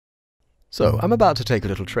So, I'm about to take a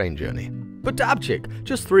little train journey. But Dabchick,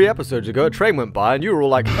 just 3 episodes ago a train went by and you were all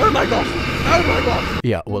like, oh my gosh, oh my gosh.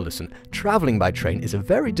 Yeah, well listen, traveling by train is a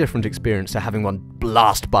very different experience to having one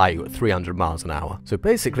blast by you at 300 miles an hour. So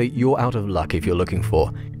basically, you're out of luck if you're looking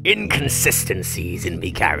for inconsistencies in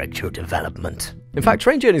me character development. In fact,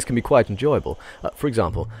 train journeys can be quite enjoyable. For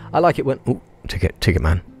example, I like it when... Ooh, ticket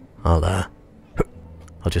man. I'll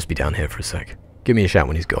just be down here for a sec. Give me a shout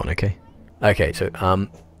when he's gone, okay? Okay, so,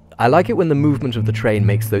 I like it when the movement of the train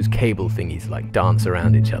makes those cable thingies, like, dance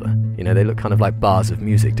around each other. You know, they look kind of like bars of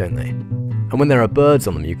music, don't they? And when there are birds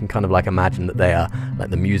on them, you can kind of, like, imagine that they are,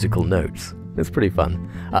 like, the musical notes. It's pretty fun.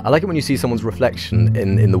 I like it when you see someone's reflection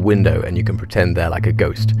in the window and you can pretend they're like a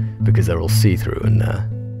ghost, because they're all see-through and,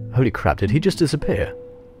 holy crap, did he just disappear?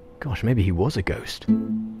 Gosh, maybe he was a ghost.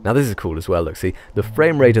 Now this is cool as well, look, see, the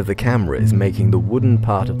frame rate of the camera is making the wooden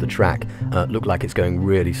part of the track look like it's going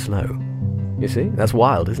really slow. You see? That's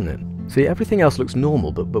wild, isn't it? See, everything else looks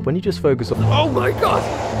normal, but when you just focus on... Oh my god!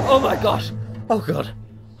 Oh my gosh! Oh god!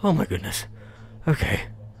 Oh my goodness. Okay.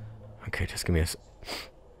 Okay, just give me a...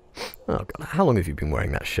 Oh god, how long have you been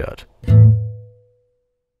wearing that shirt?